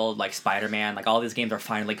 Starfield, like Spider-Man, like all these games are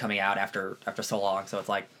finally coming out after so long. So it's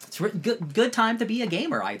like it's good time to be a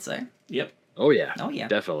gamer, I'd say. Yep. Oh yeah. Oh, yeah.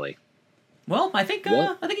 Definitely. Well, I think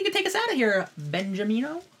Well- you can take us out of here,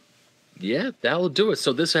 Benjamino. Yeah, that'll do it.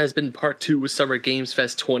 So this has been part 2 of Summer Games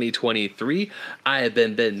Fest 2023. I have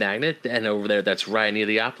been Ben Magnet, and over there that's Ryan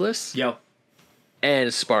Eliopoulos Yo.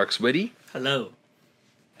 and Sparks Witty. Hello.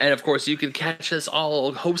 And of course, you can catch us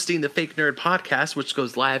all hosting the Fake Nerd Podcast, which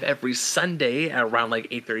goes live every Sunday at around like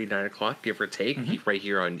 8:30, 9 o'clock, give or take, right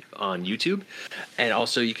here on YouTube. And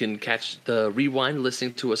also, you can catch the rewind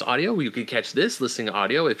listening to us audio. You can catch this listening to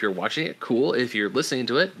audio if you're watching it. Cool. If you're listening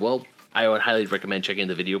to it, well, I would highly recommend checking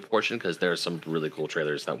the video portion because there are some really cool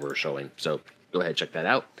trailers that we're showing. So go ahead, check that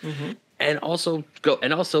out. And also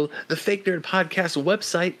the Fake Nerd Podcast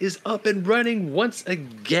website is up and running once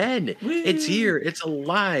again. It's here. It's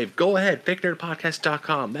alive. Go ahead,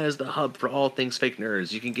 fakenerdpodcast.com. That is the hub for all things fake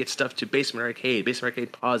nerds. You can get stuff to Basement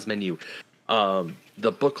Arcade pause menu,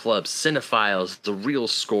 the book club, Cinephiles, the Real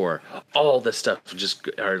Score, all this stuff. Just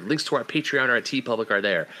our links to our Patreon or our TeePublic are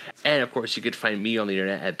there. And of course, you could find me on the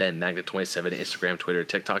internet at BenMagnet27, Instagram, Twitter,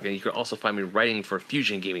 TikTok, and you can also find me writing for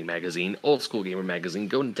Fusion Gaming Magazine, Old School Gamer Magazine,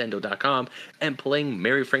 GoNintendo.com, and playing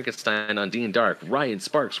Mary Frankenstein on D and Dark. Ryan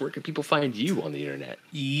Sparks, where can people find you on the internet?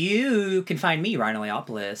 You can find me, Ryan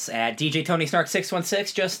Eliopoulos, at DJ Tony Snark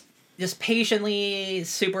 616. Just patiently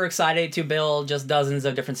super excited to build just dozens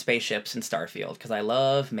of different spaceships in Starfield because I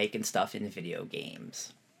love making stuff in video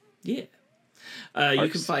games. Yeah. You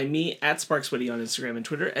can find me at SparksWitty on Instagram and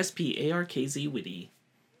Twitter, SPARKZ Witty.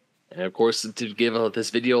 And of course, to give this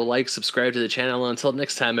video a like, subscribe to the channel. Until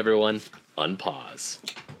next time, everyone, unpause.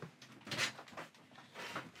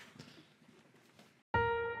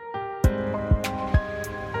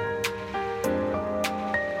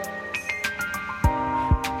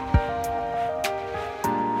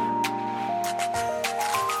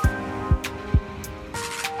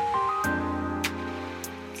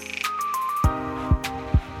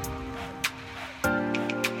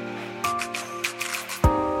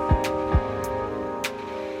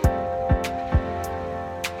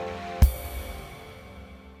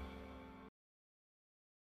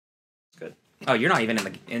 Oh, you're not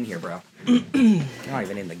even in here, bro. You're not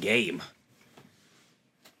even in the game.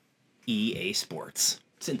 EA Sports.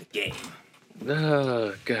 It's in the game.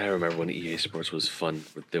 God, I remember when EA Sports was fun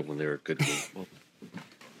when they were good. Well,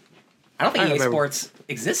 I don't think EA Sports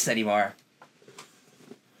exists anymore.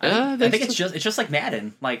 I think it's just like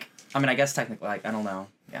Madden. Like, I mean, I guess technically, like, I don't know.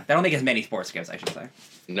 Yeah, they don't make as many sports games, I should say.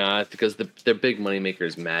 Nah, because their big moneymaker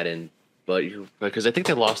is Madden, because I think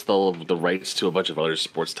they lost all of the rights to a bunch of other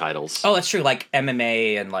sports titles. Oh, that's true. Like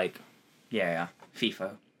MMA and like, yeah,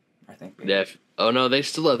 FIFA, I think. Yeah. Oh no, they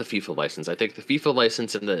still have the FIFA license. I think the FIFA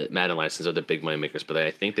license and the Madden license are the big moneymakers, but I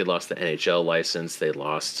think they lost the NHL license. They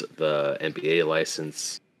lost the NBA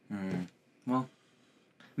license. Well,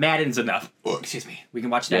 Madden's enough. Oh, excuse me. We can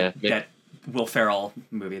watch that Will Ferrell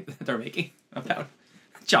movie that they're making about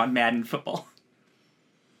John Madden football.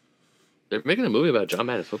 They're making a movie about John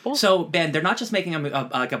Madden football? So, Ben, they're not just making a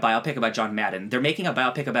biopic about John Madden. They're making a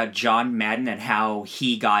biopic about John Madden and how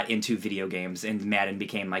he got into video games, and Madden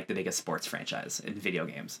became, like, the biggest sports franchise in video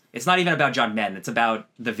games. It's not even about John Madden. It's about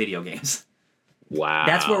the video games. Wow.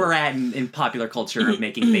 That's where we're at in popular culture of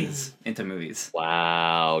making things into movies.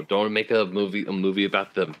 Wow. Don't make a movie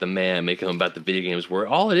about the man, make him about the video games, where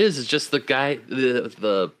all it is just the guy,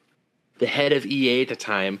 the head of EA at the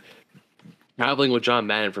time, traveling with John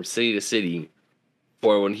Madden from city to city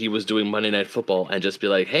for when he was doing Monday Night Football, and just be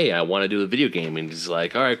like, hey, I want to do a video game. And he's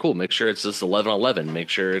like, all right, cool. Make sure it's just 11-on-11. Make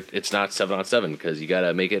sure it's not 7-on-7, because you got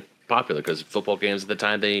to make it popular, because football games at the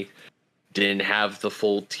time, they didn't have the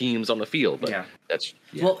full teams on the field. But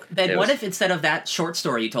well, then what if instead of that short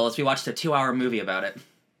story you told us, we watched a 2-hour movie about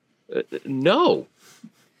it? No.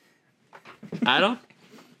 I don't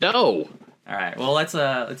know. All right. Well, let's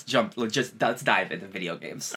dive into video games.